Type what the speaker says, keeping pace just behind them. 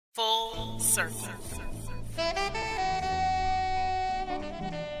circle.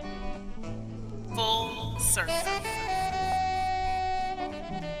 Full circle.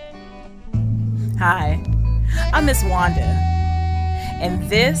 Hi, I'm Miss Wanda, and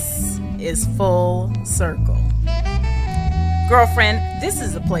this is Full Circle. Girlfriend, this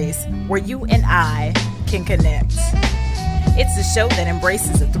is a place where you and I can connect. It's a show that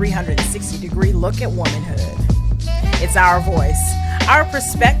embraces a 360-degree look at womanhood. It's our voice, our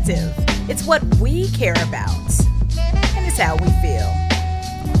perspective. It's what we care about, and it's how we feel.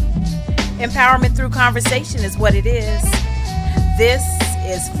 Empowerment through conversation is what it is. This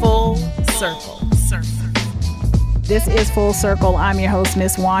is Full Circle. This is Full Circle. I'm your host,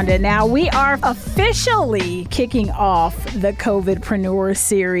 Miss Wanda. Now, we are officially kicking off the Covidpreneurs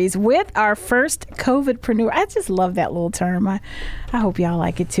series with our first Covidpreneur. I just love that little term. I hope y'all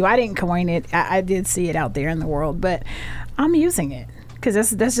like it too. I didn't coin it. I did see it out there in the world, but I'm using it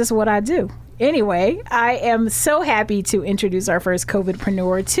because that's just what I do. Anyway, I am so happy to introduce our first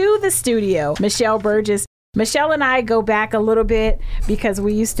Covidpreneur to the studio, Michelle Burgess. Michelle and I go back a little bit because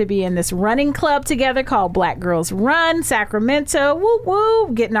we used to be in this running club together called Black Girls Run, Sacramento, woo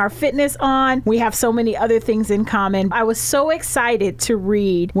woo, getting our fitness on. We have so many other things in common. I was so excited to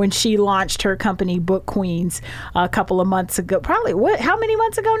read when she launched her company, Book Queens, a couple of months ago. Probably, how many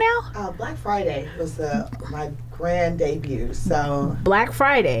months ago now? Black Friday was my grand debut. So Black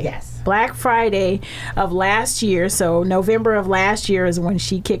Friday. Yes. Black Friday of last year. So November of last year is when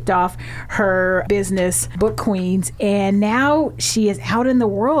she kicked off her business, Book Queens. And now she is out in the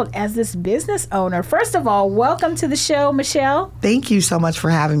world as this business owner. First of all, welcome to the show, Michelle. Thank you so much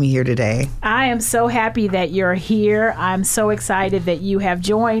for having me here today. I am so happy that you're here. I'm so excited that you have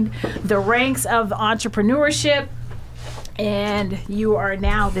joined the ranks of entrepreneurship. And you are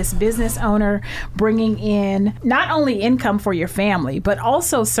now this business owner bringing in not only income for your family, but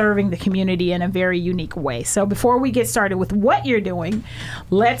also serving the community in a very unique way. So before we get started with what you're doing,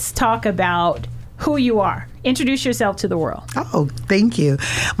 let's talk about who you are. Introduce yourself to the world. Oh, thank you.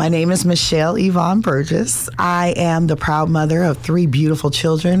 My name is Michelle Yvonne Burgess. I am the proud mother of 3 beautiful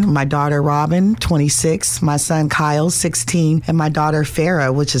children. My daughter, Robin, 26, my son, Kyle, 16, and my daughter,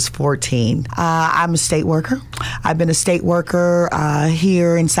 Farah, which is 14. I'm a state worker. I've been a state worker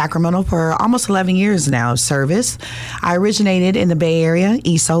here in Sacramento for almost 11 years now of service. I originated in the Bay Area,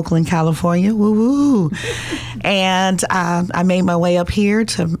 East Oakland, California. Woo-woo. And I made my way up here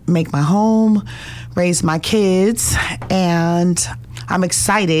to make my home, raise my kids, and I'm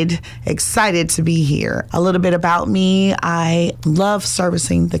excited to be here. A little bit about me, I love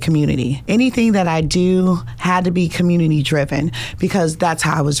servicing the community. Anything that I do had to be community driven because that's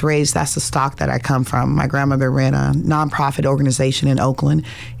how I was raised. That's the stock that I come from. My grandmother ran a nonprofit organization in Oakland,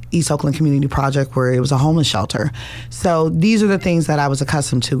 East Oakland Community Project, where it was a homeless shelter. So these are the things that I was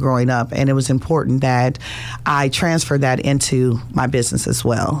accustomed to growing up, and it was important that I transfer that into my business as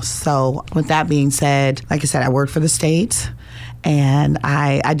well. So with that being said, like I said, I worked for the state, and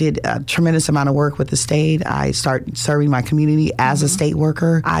I did a tremendous amount of work with the state. I started serving my community as a state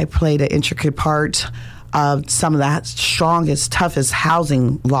worker. I played an intricate part of some of the strongest, toughest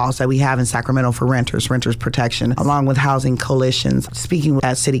housing laws that we have in Sacramento for renters protection, along with housing coalitions, speaking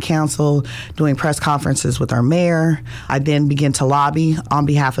at city council, doing press conferences with our mayor. I then began to lobby on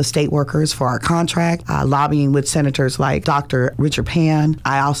behalf of state workers for our contract, lobbying with senators like Dr. Richard Pan.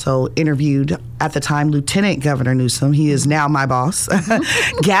 I also interviewed, at the time, Lieutenant Governor Newsom. He is now my boss.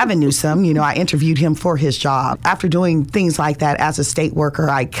 Gavin Newsom, I interviewed him for his job. After doing things like that as a state worker,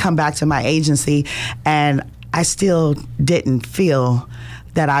 I come back to my agency and I still didn't feel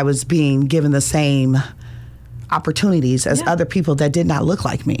that I was being given the same opportunities as other people that did not look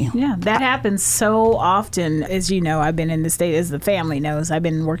like me. Yeah, that happens so often. As you know, I've been in the state, as the family knows, I've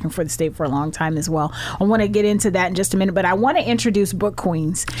been working for the state for a long time as well. I want to get into that in just a minute, but I want to introduce Book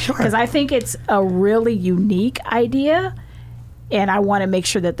Queens because I think it's a really unique idea. And I want to make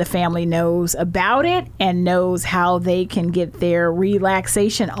sure that the family knows about it and knows how they can get their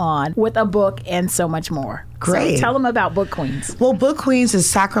relaxation on with a book and so much more. Great. So tell them about Book Queens. Well, Book Queens is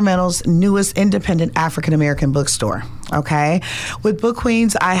Sacramento's newest independent African-American bookstore, okay? With Book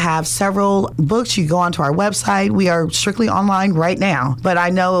Queens, I have several books. You go onto our website. We are strictly online right now, but I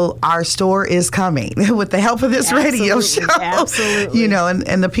know our store is coming with the help of this radio show. Absolutely.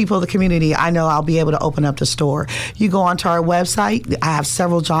 And the people of the community, I know I'll be able to open up the store. You go onto our website. I have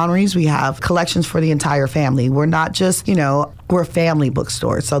several genres. We have collections for the entire family. We're not just, we're a family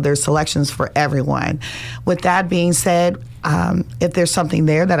bookstore, so there's selections for everyone. With that being said, if there's something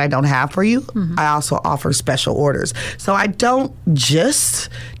there that I don't have for you, I also offer special orders. So I don't just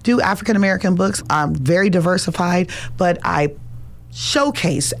do African American books. I'm very diversified, but I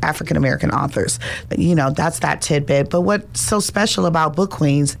showcase African American authors. That's that tidbit. But what's so special about Book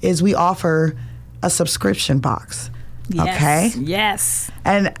Queens is we offer a subscription box. Yes, okay? Yes.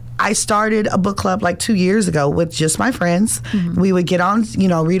 And I started a book club like 2 years ago with just my friends. Mm-hmm. We would get on,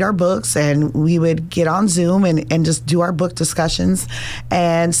 read our books, and we would get on Zoom and just do our book discussions.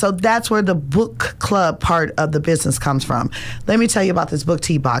 And so that's where the book club part of the business comes from. Let me tell you about this book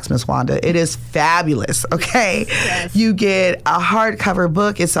tea box, Miss Wanda. It is fabulous, okay? Yes. You get a hardcover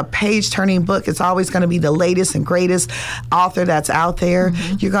book. It's a page-turning book. It's always going to be the latest and greatest author that's out there.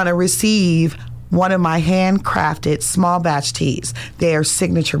 Mm-hmm. You're going to receive one of my handcrafted small batch teas. They are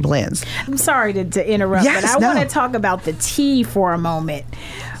signature blends. I'm sorry to interrupt, yes, but I want to talk about the tea for a moment.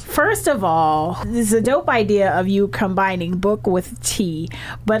 First of all, this is a dope idea of you combining book with tea,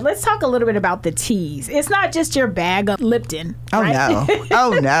 but let's talk a little bit about the teas. It's not just your bag of Lipton, right?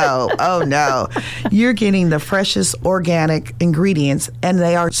 Oh, no. You're getting the freshest organic ingredients, and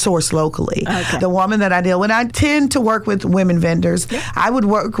they are sourced locally. Okay. The woman that I deal with, I tend to work with women vendors. Yeah. I would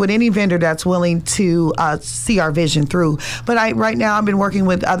work with any vendor that's willing to see our vision through. But right now, I've been working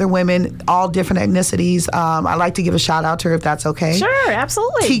with other women, all different ethnicities. I'd like to give a shout out to her if that's okay. Sure,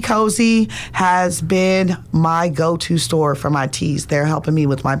 absolutely. Cozy has been my go-to store for my teas. They're helping me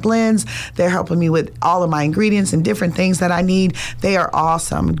with my blends. They're helping me with all of my ingredients and different things that I need. They are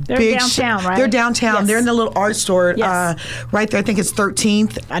awesome. They're downtown, right? They're downtown. Yes. They're in the little art store right there. I think it's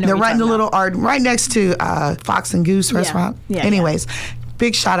 13th. I know they're right in the little art, right next to Fox and Goose restaurant. Yeah. Anyways.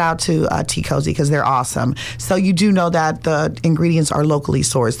 Big shout out to Tea Cozy because they're awesome. So you do know that the ingredients are locally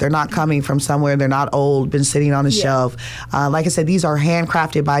sourced. They're not coming from somewhere. They're not old, been sitting on a shelf. Like I said, these are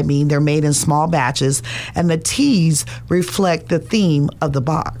handcrafted by me. They're made in small batches. And the teas reflect the theme of the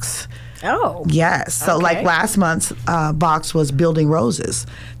box. Oh. Yes. So like last month's box was building roses.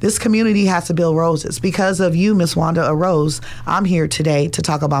 This community has to build roses. Because of you, Miss Wanda, a rose, I'm here today to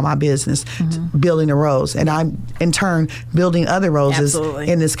talk about my business, building a rose. And I'm, in turn, building other roses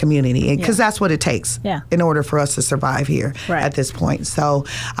in this community. Because that's what it takes in order for us to survive here at this point. So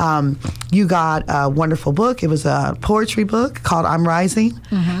you got a wonderful book. It was a poetry book called I'm Rising.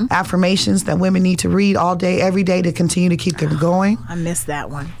 Affirmations that women need to read all day, every day to continue to keep them going. I missed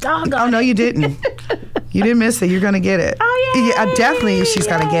that one. Oh, no, you didn't. You didn't miss it. You're going to get it. Oh, yay. Yeah, definitely she's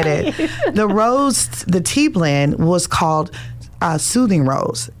going to get it. The tea blend was called Soothing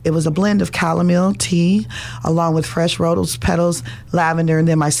Rose. It was a blend of chamomile tea along with fresh rose petals, lavender, and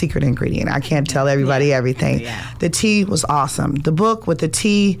then my secret ingredient. I can't tell everybody everything. The tea was awesome. The book with the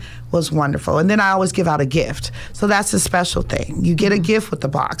tea was wonderful. And then I always give out a gift. So that's a special thing. You get a gift with the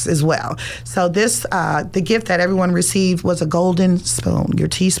box as well. So this, the gift that everyone received was a golden spoon, your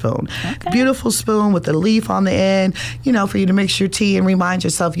teaspoon. Beautiful spoon with a leaf on the end, for you to mix your tea and remind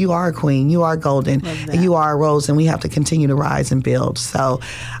yourself you are a queen, you are golden, and you are a rose, and we have to continue to rise and build. So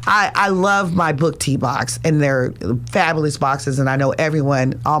I love my book tea box, and they're fabulous boxes, and I know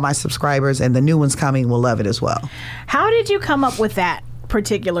everyone, all my subscribers and the new ones coming will love it as well. How did you come up with that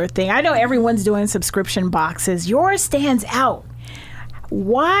particular thing? I know everyone's doing subscription boxes. Yours stands out.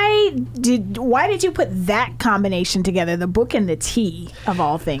 Why did you put that combination together, the book and the tea of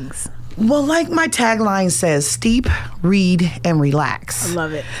all things? Well, like my tagline says, steep, read, and relax. I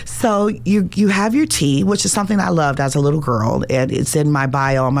love it. So you have your tea, which is something I loved as a little girl, and it's in my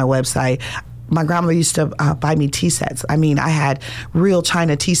bio on my website. My grandmother used to buy me tea sets. I mean, I had real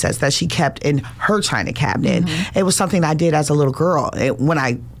china tea sets that she kept in her china cabinet. It was something I did as a little girl. When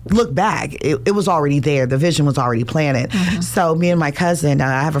I look back, it was already there. The vision was already planted. So me and my cousin,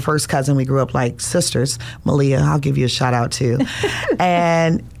 I have a first cousin, we grew up like sisters, Malia, I'll give you a shout out too.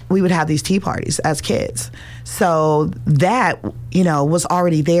 And we would have these tea parties as kids. So that, was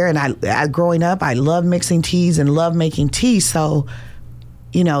already there. And I growing up, I loved mixing teas and loved making tea. So,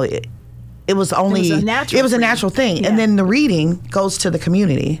 it was a natural thing. And then the reading goes to the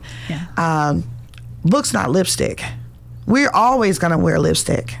community. Books, not lipstick. We're always going to wear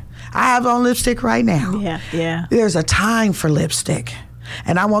lipstick. I have on lipstick right now. There's a time for lipstick.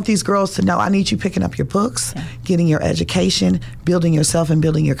 And I want these girls to know I need you picking up your books, getting your education, building yourself and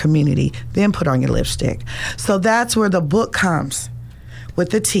building your community, then put on your lipstick. So that's where the book comes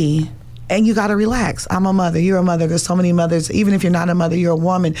with the tea. And you got to relax. I'm a mother. You're a mother. There's so many mothers. Even if you're not a mother, you're a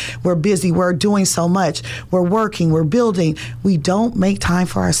woman. We're busy. We're doing so much. We're working. We're building. We don't make time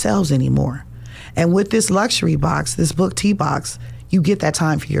for ourselves anymore. And with this luxury box, this book tea box, you get that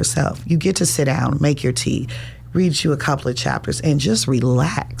time for yourself. You get to sit down, make your tea, read you a couple of chapters, and just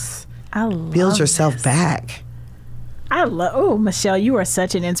relax. I love Build yourself this. back. Michelle, you are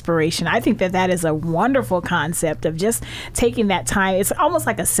such an inspiration. I think that is a wonderful concept of just taking that time. It's almost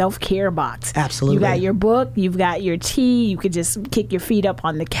like a self-care box. Absolutely. You got your book, you've got your tea, you could just kick your feet up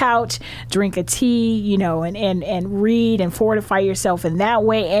on the couch, drink a tea, and read and fortify yourself in that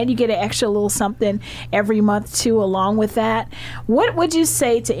way. And you get an extra little something every month too, along with that. What would you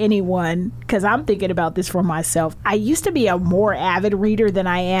say to anyone, because I'm thinking about this for myself. I used to be a more avid reader than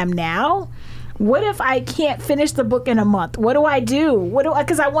I am now. What if I can't finish the book in a month? What do I do?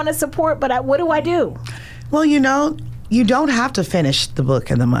 Because I want to support, but what do I do? Well, you don't have to finish the book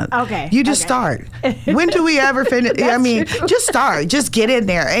in the month. Okay. You just start. When do we ever finish? True. Just start. Just get in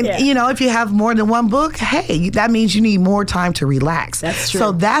there. And, if you have more than one book, hey, that means you need more time to relax. That's true.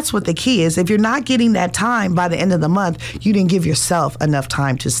 So that's what the key is. If you're not getting that time by the end of the month, you didn't give yourself enough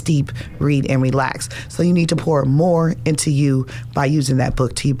time to steep, read, and relax. So you need to pour more into you by using that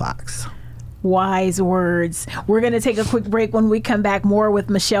book tea box. Wise words. We're going to take a quick break. When we come back, more with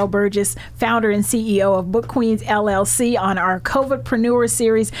Michelle Burgess, founder and CEO of Book Queens LLC, on our Covidpreneurs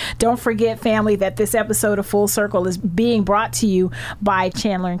series. Don't forget, family, that this episode of Full Circle is being brought to you by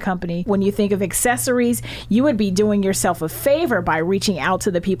Chandler & Company. When you think of accessories, you would be doing yourself a favor by reaching out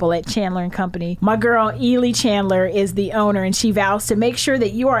to the people at Chandler & Company. My girl, Ely Chandler, is the owner, and she vows to make sure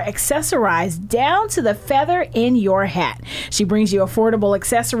that you are accessorized down to the feather in your hat. She brings you affordable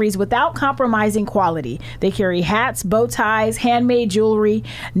accessories without compromising quality. They carry hats, bow ties, handmade jewelry,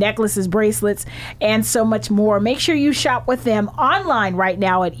 necklaces, bracelets, and so much more. Make sure you shop with them online right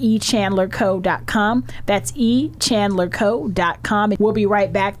now at echandlerco.com. That's echandlerco.com. We'll be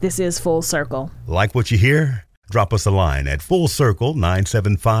right back. This is Full Circle. Like what you hear? Drop us a line at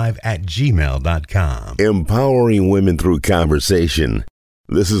fullcircle975@gmail.com. Empowering women through conversation.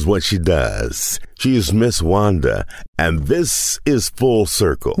 This is what she does. She is Miss Wanda, and this is Full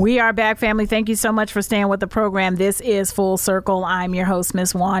Circle. We are back, family. Thank you so much for staying with the program. This is Full Circle. I'm your host,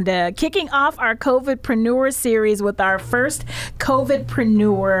 Miss Wanda. Kicking off our Covidpreneurs series with our first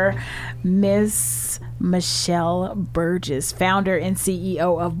Covidpreneur, Miss Michelle Burgess, founder and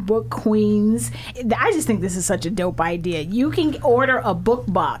CEO of Book Queens. I just think this is such a dope idea. You can order a book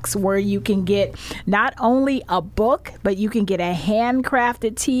box where you can get not only a book, but you can get a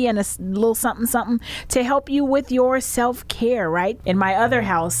handcrafted tea and a little something to help you with your self-care, right? In my other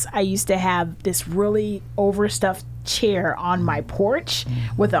house, I used to have this really overstuffed chair on my porch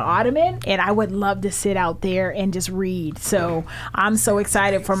with an ottoman, and I would love to sit out there and just read. So I'm so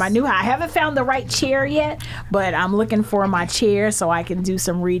excited for my new house. I haven't found the right chair yet, but I'm looking for my chair so I can do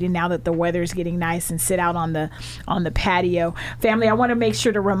some reading now that the weather is getting nice and sit out on the patio. Family, I want to make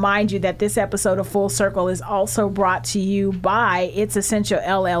sure to remind you that this episode of Full Circle is also brought to you by It's Essential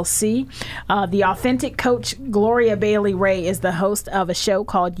LLC. The authentic coach Gloria Bailey Ray is the host of a show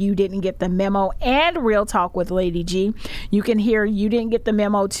called You Didn't Get the Memo and Real Talk with Lady G. You can hear You Didn't Get the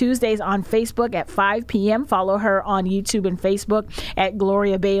Memo Tuesdays on Facebook at 5 p.m. Follow her on YouTube and Facebook at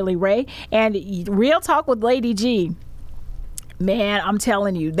Gloria Bailey Ray. And Real Talk with Lady G. Man, I'm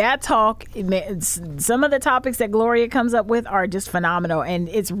telling you, that talk, some of the topics that Gloria comes up with are just phenomenal. And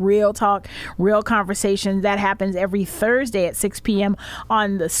it's real talk, real conversation. That happens every Thursday at 6 p.m.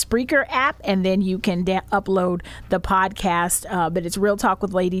 on the Spreaker app. And then you can upload the podcast. But it's Real Talk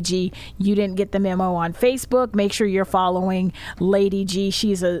with Lady G. You Didn't Get the Memo on Facebook. Make sure you're following Lady G.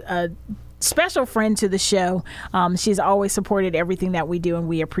 She's a special friend to the show. She's always supported everything that we do, and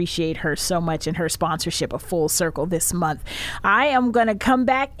we appreciate her so much and her sponsorship of Full Circle this month. I am going to come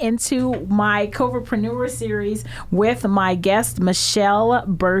back into my Covidpreneur series with my guest, Michelle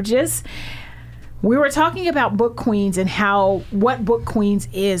Burgess. We were talking about Book Queens and what Book Queens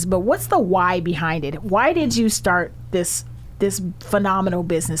is, but what's the why behind it? Why did you start this phenomenal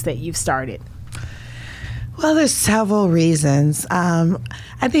business that you've started? Well, there's several reasons. I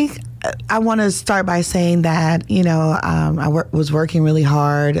think I want to start by saying that, I was working really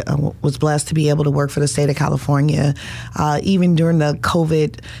hard, was blessed to be able to work for the state of California. Even during the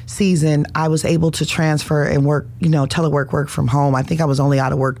COVID season, I was able to transfer and work, work from home. I think I was only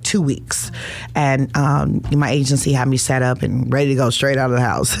out of work 2 weeks. And my agency had me set up and ready to go straight out of the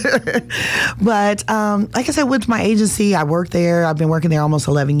house. But like I said, with my agency, I worked there. I've been working there almost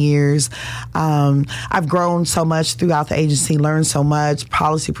 11 years. I've grown so much throughout the agency, learned so much,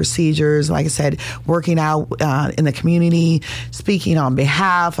 policy procedures. Like I said, working out in the community, speaking on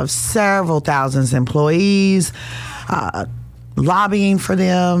behalf of several thousands of employees, lobbying for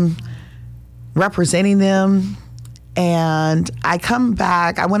them, representing them. And I come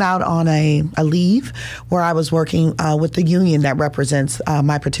back, I went out on a leave where I was working with the union that represents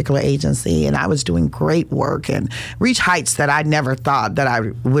my particular agency, and I was doing great work and reach heights that I never thought that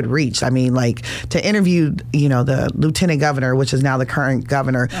I would reach. I mean, like, to interview, the lieutenant governor, which is now the current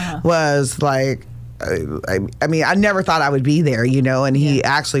governor, was like, I mean, I never thought I would be there, and he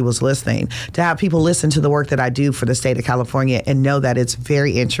actually was listening. To have people listen to the work that I do for the state of California and know that it's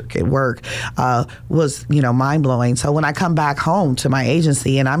very intricate work was, mind-blowing. So when I come back home to my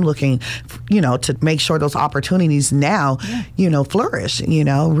agency and I'm looking, to make sure those opportunities now, flourish,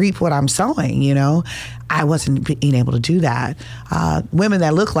 reap what I'm sowing, I wasn't being able to do that. Women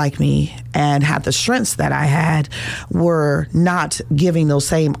that looked like me and had the strengths that I had were not giving those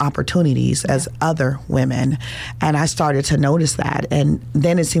same opportunities as other women. And I started to notice that. And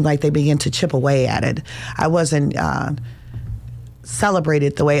then it seemed like they began to chip away at it. I wasn't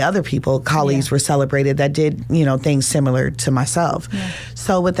celebrated the way other colleagues were celebrated that did, things similar to myself. Yeah.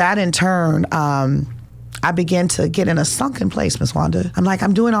 So with that in turn, I began to get in a sunken place, Miss Wanda. I'm like,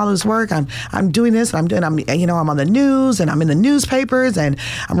 I'm doing all this work. I'm doing this. I'm on the news and I'm in the newspapers and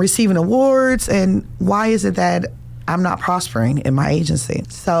I'm receiving awards. And why is it that I'm not prospering in my agency?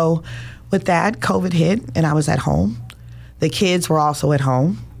 So with that, COVID hit and I was at home. The kids were also at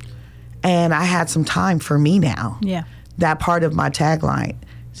home. And I had some time for me now. Yeah. That part of my tagline,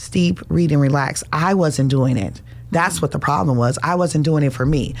 steep, read, and relax. I wasn't doing it. That's what the problem was. I wasn't doing it for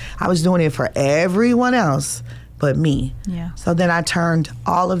me. I was doing it for everyone else but me. Yeah. So then I turned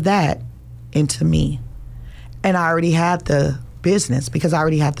all of that into me. And I already had the business because I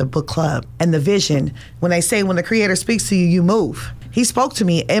already had the book club and the vision. When they say when the creator speaks to you, you move. He spoke to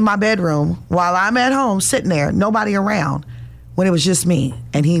me in my bedroom while I'm at home sitting there, nobody around, when it was just me.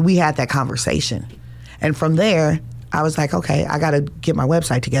 And we had that conversation. And from there, I was like, okay, I got to get my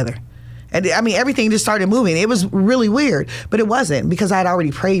website together. And I mean, everything just started moving. It was really weird, but it wasn't because I had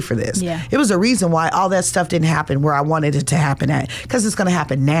already prayed for this. Yeah. It was a reason why all that stuff didn't happen where I wanted it to happen at, because it's going to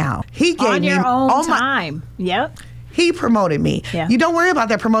happen now. He gave on your own time. Yep. He promoted me. Yeah. You don't worry about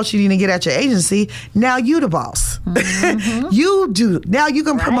that promotion you didn't get at your agency. Now you the boss. Mm-hmm. You do. Now you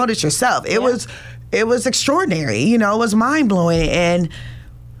can promote it yourself. It was extraordinary. It was mind blowing. And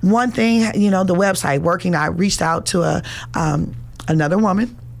one thing, the website working, I reached out to another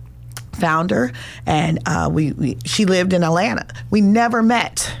woman, founder, and she lived in Atlanta. We never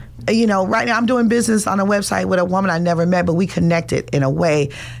met. Right now I'm doing business on a website with a woman I never met, but we connected in a way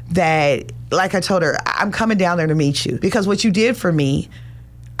that, like I told her, I'm coming down there to meet you because what you did for me,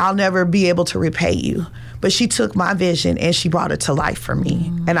 I'll never be able to repay you. But she took my vision and she brought it to life for me.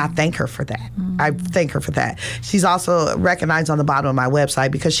 Mm-hmm. And I thank her for that. Mm-hmm. I thank her for that. She's also recognized on the bottom of my website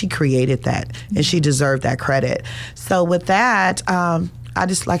because she created that and she deserved that credit. So with that, I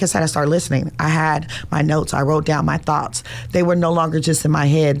just, like I said, I started listening. I had my notes. I wrote down my thoughts. They were no longer just in my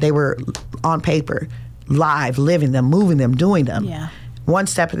head. They were on paper, live, living them, moving them, doing them. Yeah. One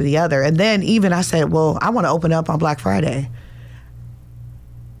step to the other. And then even I said, well, I want to open up on Black Friday.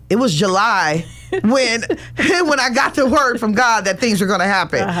 It was July when I got the word from God that things were going to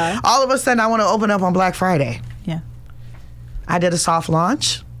happen. Uh-huh. All of a sudden, I want to open up on Black Friday. Yeah. I did a soft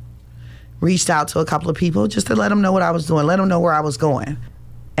launch. Reached out to a couple of people just to let them know what I was doing, let them know where I was going.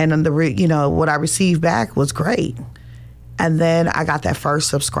 And then what I received back was great. And then I got that first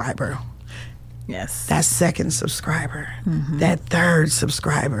subscriber. Yes. That second subscriber. Mm-hmm. That third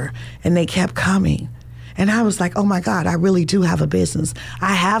subscriber. And they kept coming. And I was like, oh my God, I really do have a business.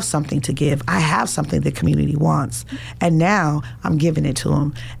 I have something to give. I have something the community wants. And now I'm giving it to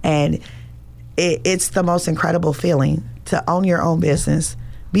them. And it's the most incredible feeling to own your own business,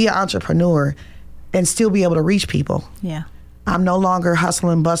 be an entrepreneur, and still be able to reach people. Yeah. I'm no longer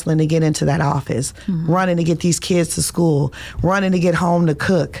hustling, bustling to get into that office, running to get these kids to school, running to get home to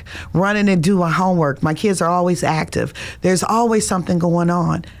cook, running to do my homework. My kids are always active. There's always something going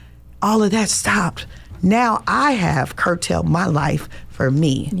on. All of that stopped. Now I have curtailed my life for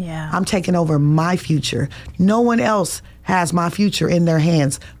me. Yeah. I'm taking over my future. No one else has my future in their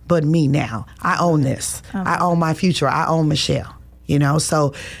hands but me now. I own this. Okay. I own my future. I own Michelle.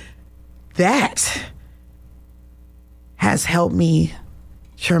 So that has helped me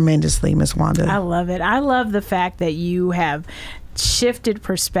tremendously, Miss Wanda. I love it. I love the fact that you have shifted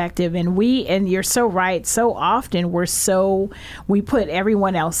perspective, and you're so right. So often we put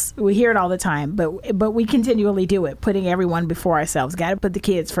everyone else, we hear it all the time, but we continually do it, putting everyone before ourselves. Got to put the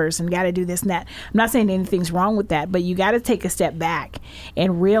kids first and got to do this and that. I'm not saying anything's wrong with that, but you got to take a step back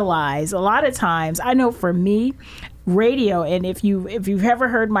and realize a lot of times, I know for me, radio, and if you've ever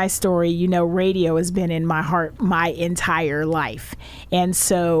heard my story, radio has been in my heart my entire life. And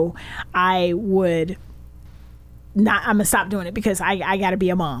so I would I'm gonna stop doing it because I gotta be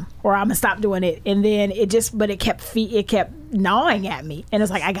a mom, or I'm gonna stop doing it. And then it kept gnawing at me, and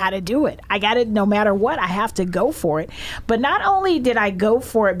it's like, I gotta do it. I gotta, no matter what, I have to go for it. But not only did I go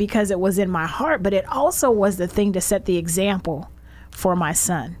for it because it was in my heart, but it also was the thing to set the example for my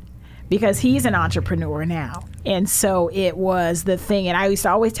son, because he's an entrepreneur now. And so it was the thing. And I used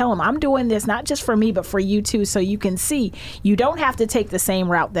to always tell him, I'm doing this not just for me, but for you too. So you can see you don't have to take the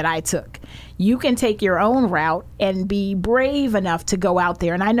same route that I took. You can take your own route and be brave enough to go out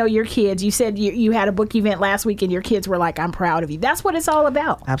there. And I know your kids, you said you had a book event last week and your kids were like, I'm proud of you. That's what it's all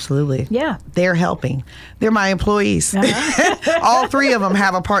about. Absolutely. Yeah. They're helping. They're my employees. All three of them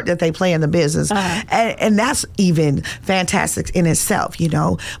have a part that they play in the business. And that's even fantastic in itself. You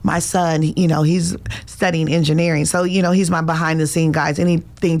know, my son, you know, he's studying engineering. So, you know, he's my behind the scene guys.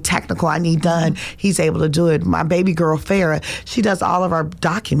 Anything technical I need done, he's able to do it. My baby girl, Farah, she does all of our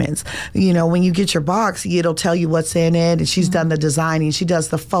documents. You know, when you get your box, it'll tell you what's in it. And she's done the designing. She does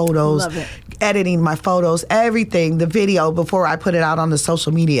the photos, editing my photos, everything, the video before I put it out on the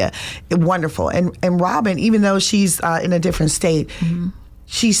social media. Wonderful. And Robin, even though she's in a different state,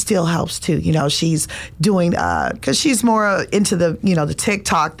 she still helps too. You know, she's doing, because she's more into the, you know, the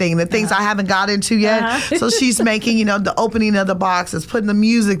TikTok thing, the things I haven't got into yet. So she's making, you know, the opening of the boxes, putting the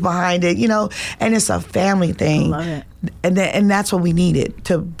music behind it, you know, and it's a family thing. I love it. And that's what we needed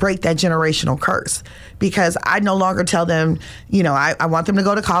to break that generational curse, because I no longer tell them, you know, I want them to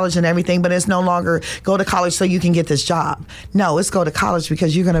go to college and everything, but it's no longer go to college so you can get this job. No, it's go to college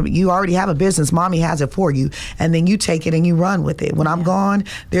because you already have a business. Mommy has it for you. And then you take it and you run with it. When I'm gone,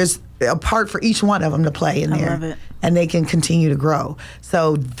 there's a part for each one of them to play in there. I love it. And they can continue to grow.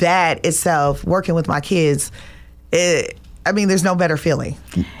 So that itself, working with my kids, there's no better feeling.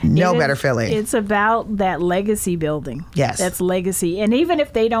 No better feeling. It's about that legacy building. Yes. That's legacy. And even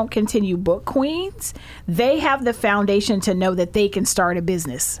if they don't continue Book Queens, they have the foundation to know that they can start a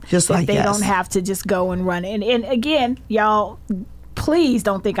business. Just like, they don't have to just go and run. And again, y'all, please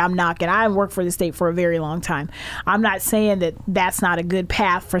don't think I'm knocking. I worked for the state for a very long time. I'm not saying that that's not a good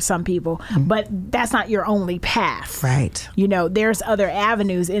path for some people, but that's not your only path. Right. You know, there's other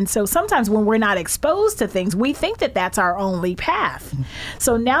avenues. And so sometimes when we're not exposed to things, we think that that's our only path.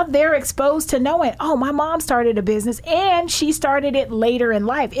 So now they're exposed to knowing, oh, my mom started a business and she started it later in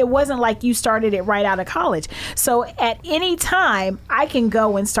life. It wasn't like you started it right out of college. So at any time, I can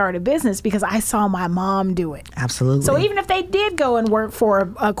go and start a business because I saw my mom do it. Absolutely. So even if they did go and work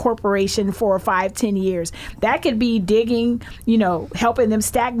for a corporation for 5-10 years, that could be digging, you know, helping them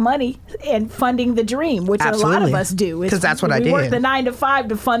stack money and funding the dream, which Absolutely. a lot of us do. Because that's what I did. We work the 9 to 5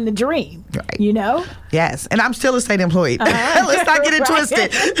 to fund the dream, right. You know? Yes. And I'm still a state employee. Let's not get it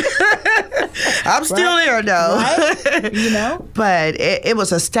twisted. I'm still there, though. Right? You know? But it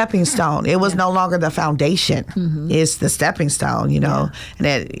was a stepping stone. It was no longer the foundation. It's the stepping stone, you know? And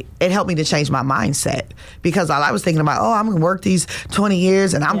it helped me to change my mindset, because all I was thinking about, I'm going to work these 20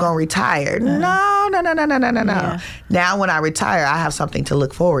 years and I'm going to retire. No. Yeah. Now when I retire, I have something to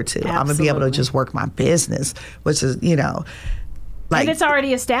look forward to. Absolutely. I'm going to be able to just work my business, which is, you know, like. And it's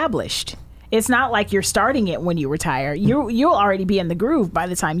already established. It's not like you're starting it when you retire. You'll already be in the groove by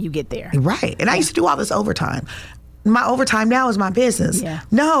the time you get there. Right. And I used to do all this overtime. My overtime now is my business. Yeah.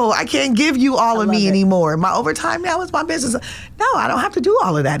 No, I can't give you all of me it. anymore. My overtime now is my business. No, I don't have to do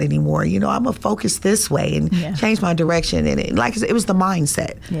all of that anymore. You know, I'm going to focus this way and change my direction. And it was the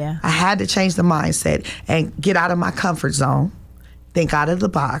mindset. Yeah. I had to change the mindset and get out of my comfort zone, think out of the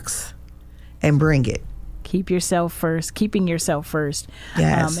box, and bring it. Keeping yourself first,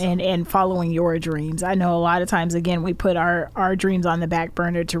 Yes. and following your dreams. I know a lot of times, again, we put our dreams on the back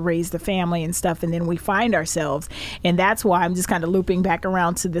burner to raise the family and stuff, and then we find ourselves, and that's why I'm just kind of looping back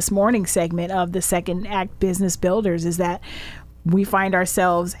around to this morning segment of the Second Act Business Builders, is that we find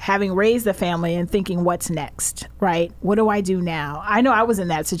ourselves having raised the family and thinking, what's next, right? What do I do now? I know I was in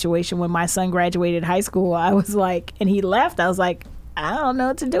that situation when my son graduated high school. I was like, and he left, I was like, I don't know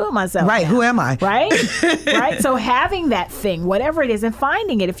what to do with myself. Right. Now. Who am I? Right? Right. So having that thing, whatever it is, and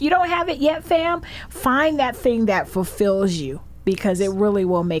finding it. If you don't have it yet, fam, find that thing that fulfills you, because it really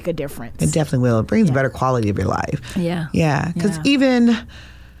will make a difference. It definitely will. It brings better quality of your life. Yeah. Yeah. Because even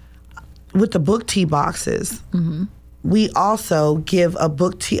with the book tea boxes, we also give a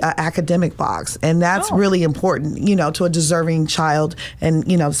book tea academic box. And that's really important, you know, to a deserving child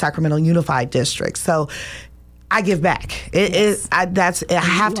and, you know, Sacramento Unified District. So I give back. I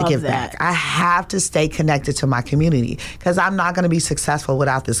have to give back. I have to stay connected to my community because I'm not going to be successful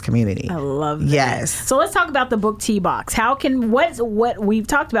without this community. I love that. Yes. So let's talk about the book tea box. What we've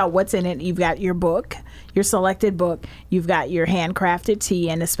talked about what's in it. You've got your book, your selected book. You've got your handcrafted tea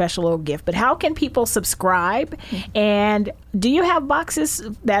and a special little gift. But how can people subscribe? And do you have boxes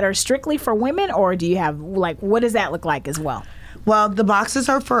that are strictly for women, or do you have what does that look like as well? Well, the boxes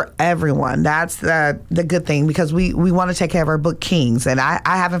are for everyone. That's the good thing because we want to take care of our book kings. And I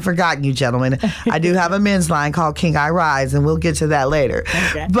haven't forgotten you, gentlemen. I do have a men's line called King I Rise, and we'll get to that later.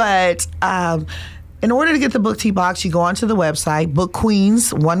 Okay. But in order to get the book tea box, you go onto the website,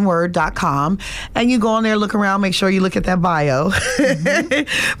 bookqueens.com, and you go on there, look around, make sure you look at that bio.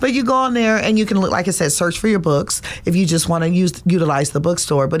 Mm-hmm. But you go on there and you can, like I said, search for your books if you just want to utilize the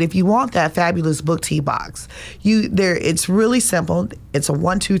bookstore. But if you want that fabulous book tea box, it's really simple. It's a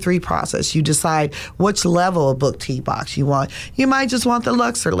 1, 2, 3 process. You decide which level of book tea box you want. You might just want the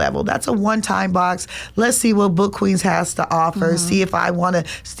Luxor level. That's a one-time box. Let's see what Book Queens has to offer. Mm-hmm. See if I want to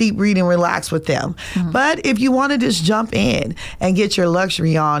steep, read, and relax with them. Mm-hmm. But if you want to just jump in and get your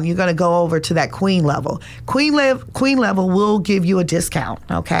luxury on, you're going to go over to that queen level. Queen level will give you a discount,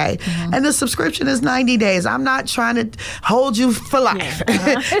 okay? Mm-hmm. And the subscription is 90 days. I'm not trying to hold you for life,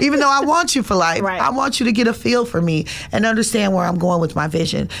 even though I want you for life. Right. I want you to get a feel for me and understand where I'm going with my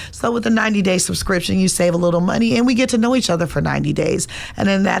vision. So with the 90-day subscription, you save a little money, and we get to know each other for 90 days. And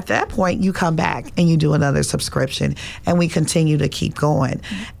then at that point, you come back and you do another subscription, and we continue to keep going.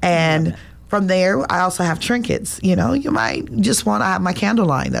 And from there, I also have trinkets. You might just want to have my candle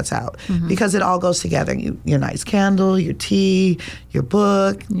line that's out because it all goes together. Your nice candle, your tea, your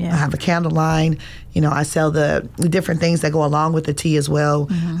book. Yeah. I have a candle line. I sell the different things that go along with the tea as well.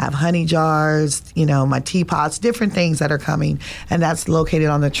 Mm-hmm. I have honey jars, my teapots, different things that are coming, and that's located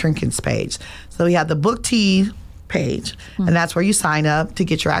on the trinkets page. So we have the book tea page, and that's where you sign up to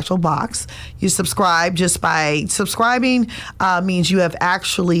get your actual box. You subscribe. Just by subscribing means you have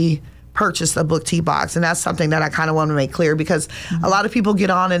actually purchase a book tea box, and that's something that I kind of want to make clear because a lot of people get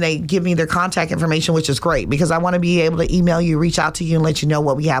on and they give me their contact information, which is great because I want to be able to email you, reach out to you, and let you know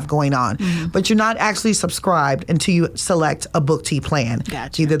what we have going on. Mm-hmm. But you're not actually subscribed until you select a book tea plan.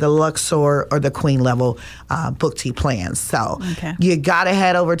 Gotcha. Either the Luxor or the Queen level book tea plans. So you got to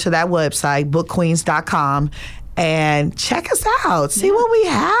head over to that website, bookqueens.com, and check us out. See what we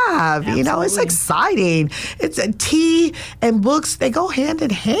have. Absolutely. It's exciting. It's a tea and books. They go hand in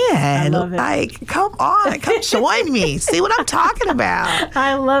hand. I love it. Come on, come join me. See what I'm talking about.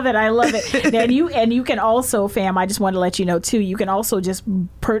 I love it. And you can also, fam, I just want to let you know too, you can also just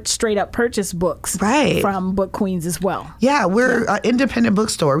straight up purchase books from Book Queens as well. Yeah, we're an independent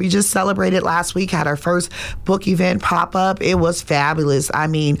bookstore. We just celebrated last week, had our first book event pop up. It was fabulous. I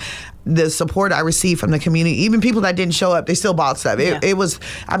mean, the support I received from the community, even people that didn't show up, they still bought stuff. It was,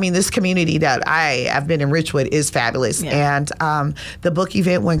 this community that I have been enriched with is fabulous. Yeah. And the book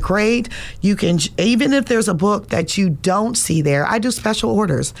event went great. You can, even if there's a book that you don't see there, I do special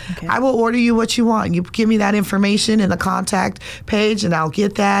orders. Okay. I will order you what you want. You give me that information in the contact page, and I'll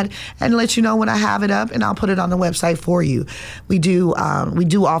get that and let you know when I have it up, and I'll put it on the website for you. We do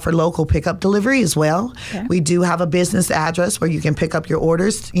offer local pickup delivery as well. Okay. We do have a business address where you can pick up your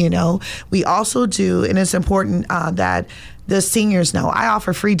orders, We also do, and it's important that the seniors know, I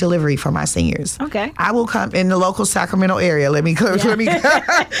offer free delivery for my seniors. Okay. I will come in the local Sacramento area. Let me wait a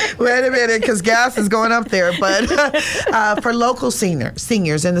minute, because gas is going up there. But for local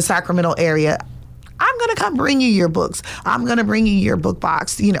seniors in the Sacramento area, I'm going to come bring you your books. I'm going to bring you your book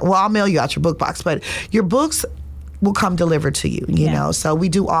box. I'll mail you out your book box, but your books will come delivered to you, you know. So we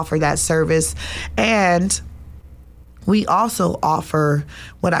do offer that service. And we also offer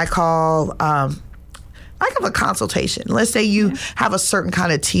what I call like a consultation. Let's say you have a certain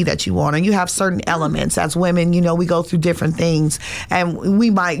kind of tea that you want, and you have certain elements. As women, we go through different things, and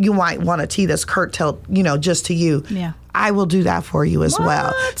you might want a tea that's curtailed, just to you. Yeah. I will do that for you as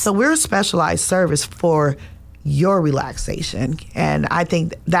well. So we're a specialized service for your relaxation, and I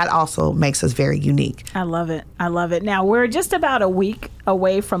think that also makes us very unique. I love it. Now, we're just about a week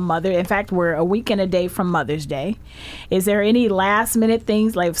away from in fact, we're a week and a day from Mother's Day. Is there any last minute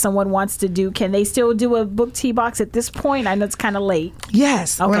things, like if someone wants to do, can they still do a book tea box at this point? I know it's kind of late.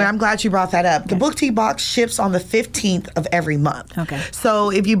 Yes. Okay. Well, I'm glad you brought that up. Okay. The book tea box ships on the 15th of every month. Okay.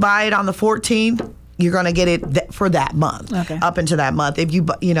 So if you buy it on the 14th, you're going to get it for that month, up into that month. If you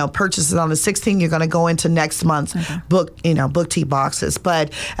purchase it on the 16th, you're going to go into next month's book tea boxes.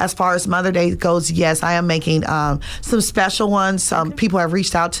 But as far as Mother Day goes, yes, I am making some special ones. Some people have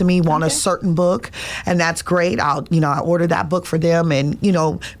reached out to me, want a certain book, and that's great. I order that book for them and,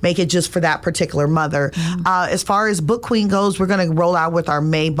 make it just for that particular mother. As far as Book Queen goes, we're going to roll out with our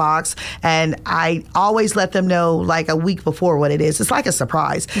May box, and I always let them know like a week before what it is. It's like a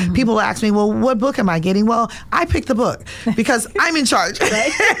surprise. People ask me, well, what book am I getting? Well, I picked the book because I'm in charge.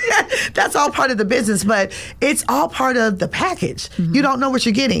 That's all part of the business, but it's all part of the package. You don't know what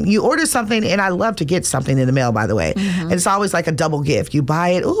you're getting. You order something, and I love to get something in the mail, by the way. And it's always like a double gift. You buy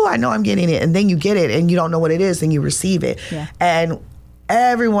it, I know I'm getting it, and then you get it, and you don't know what it is, and you receive it. And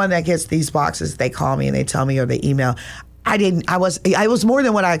everyone that gets these boxes, they call me and they tell me, or they email, I was more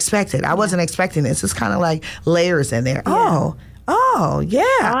than what I expected. I wasn't expecting this. It's kind of like layers in there. Oh, yeah.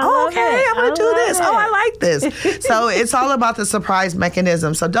 Okay, I'm going to do this. I like this. So it's all about the surprise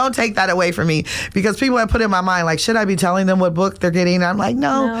mechanism. So don't take that away from me, because people have put in my mind, like, should I be telling them what book they're getting? I'm like,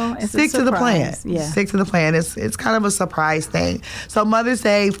 no, stick to the plan. Stick to the plan. It's kind of a surprise thing. So Mother's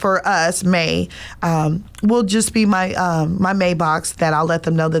Day for us, May, will just be my May box that I'll let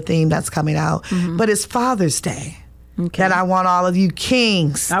them know the theme that's coming out. But it's Father's Day. That I want all of you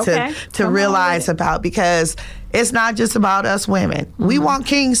kings to realize about, because it's not just about us women. We want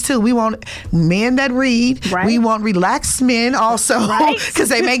kings too. We want men that read. We want relaxed men also, because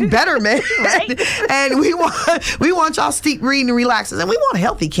they make better men. And we want y'all steep reading and relaxing, and we want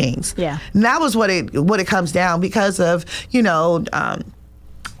healthy kings. And that was what it comes down, because of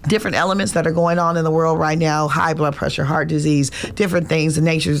different elements that are going on in the world right now, high blood pressure, heart disease, different things in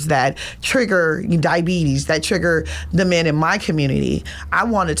natures that trigger diabetes, that trigger the men in my community. I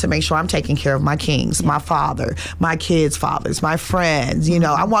wanted to make sure I'm taking care of my kings, my father, my kids' fathers, my friends.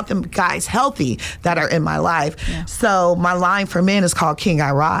 I want them guys healthy that are in my life. So my line for men is called King I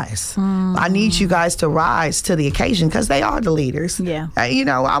Rise. I need you guys to rise to the occasion, because they are the leaders.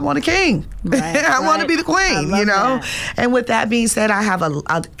 I want a king. I want to be the queen, that. And with that being said, I have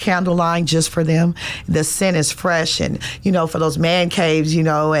a candle line just for them. The scent is fresh, and for those man caves,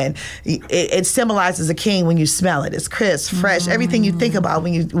 and it symbolizes a king when you smell it. It's crisp, fresh, everything you think about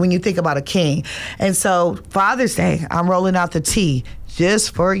when you think about a king. And so Father's Day, I'm rolling out the tea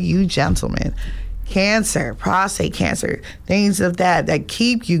just for you gentlemen. Cancer, prostate cancer, things of that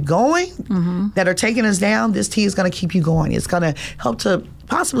keep you going, that are taking us down. This tea is going to keep you going. It's going to help to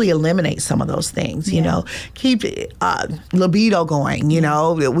possibly eliminate some of those things, keep libido going,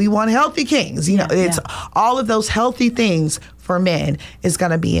 we want healthy kings, it's all of those healthy things for men is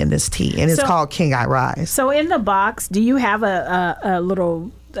going to be in this tea, and it's called King I Rise. So in the box, do you have a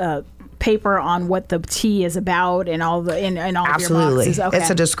little paper on what the tea is about and all the in all Absolutely. Of your boxes? It's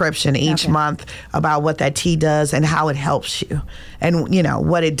a description each month about what that tea does and how it helps you, and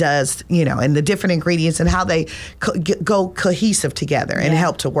what it does, and the different ingredients and how they go cohesive together and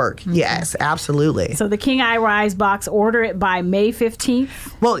help to work. Yes, absolutely. So the King I Rise box, order it by May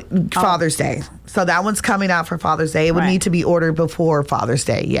 15th. Well, Father's Day. So that one's coming out for Father's Day. It would need to be ordered before Father's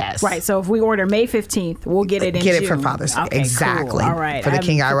Day. Yes. Right. So if we order May 15th, we'll get it in June. It for Father's Day. Okay, exactly. Cool. All right. For the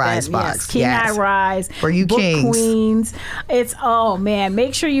King I Rise box. Yes. King I Rise. For you Book kings. Queens.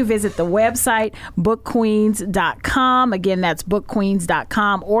 Make sure you visit the website, bookqueens.com. Again, that's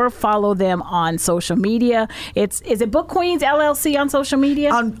bookqueens.com, or follow them on social media. Is it Book Queens LLC on social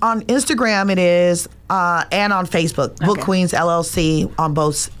media? On Instagram it is. And on Facebook, Book Queens LLC on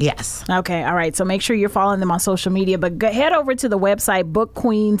both. Yes. Okay. All right. So make sure you're following them on social media, but head over to the website,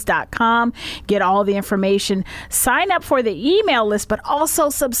 bookqueens.com, get all the information, sign up for the email list, but also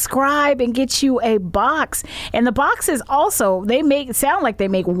subscribe and get you a box. And the boxes also, they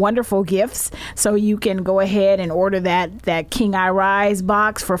make wonderful gifts. So you can go ahead and order that King I Rise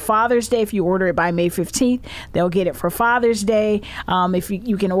box for Father's Day. If you order it by May 15th, they'll get it for Father's Day. If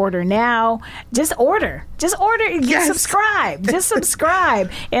you can order now, just order. Yes.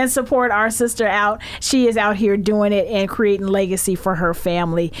 Subscribe and support our sister out. She is out here doing it and creating legacy for her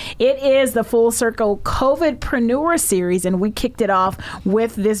family. It is the Full Circle Covidpreneurs series, and we kicked it off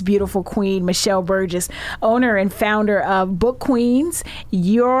with this beautiful queen, Michelle Burgess, owner and founder of Book Queens,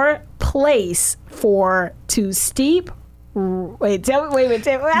 your place to steep. Wait, tell me. I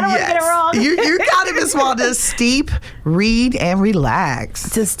don't want to get it wrong. You got it, Miss Wanda. Steep, read, and relax.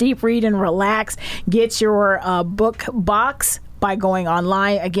 To steep, read, and relax. Get your book box by going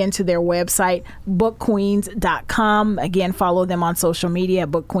online, again, to their website, bookqueens.com. Again, follow them on social media,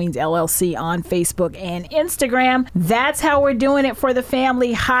 Book Queens LLC on Facebook and Instagram. That's how we're doing it for the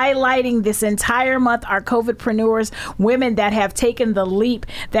family, highlighting this entire month our Covidpreneurs, women that have taken the leap,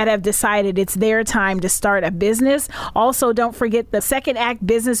 that have decided it's their time to start a business. Also, don't forget the Second Act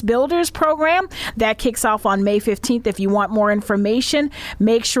Business Builders program that kicks off on May 15th. If you want more information,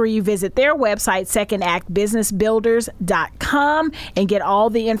 make sure you visit their website, secondactbusinessbuilders.com, and get all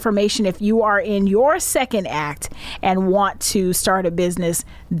the information. If you are in your second act and want to start a business,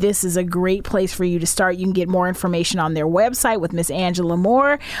 this is a great place for you to start. You can get more information on their website with Miss Angela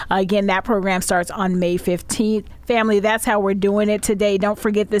Moore. Again, that program starts on May 15th. Family, that's how we're doing it today. Don't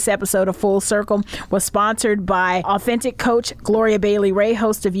forget, this episode of Full Circle was sponsored by authentic coach Gloria Bailey Ray,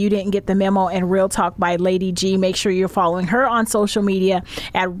 host of You Didn't Get the Memo and Real Talk by Lady G. Make sure you're following her on social media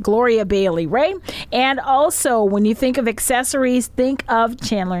at Gloria Bailey Ray. And also, when you think of accessories, think of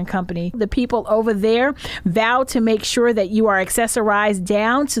Chandler & Company. The people over there vow to make sure that you are accessorized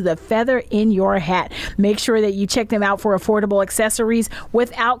down to the feather in your hat. Make sure that you check them out for affordable accessories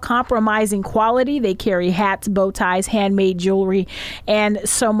without compromising quality. They carry hats, bow ties, handmade jewelry, and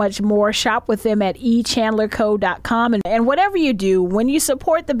so much more. Shop with them at echandlerco.com. And whatever you do, when you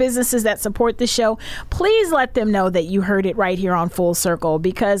support the businesses that support the show, please let them know that you heard it right here on Full Circle,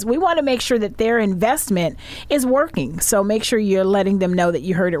 because we want to make sure that their investment is working. So make sure you're letting them know that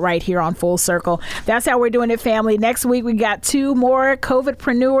you heard it right here on Full Circle. That's how we're doing it, family. Next week, we got 2 more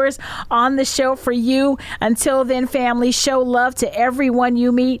Covidpreneurs on the show for you. Until then, family, show love to everyone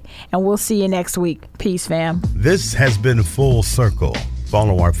you meet, and we'll see you next week. Peace, fam. This has been Full Circle.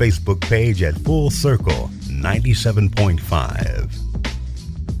 Follow our Facebook page at Full Circle 97.5.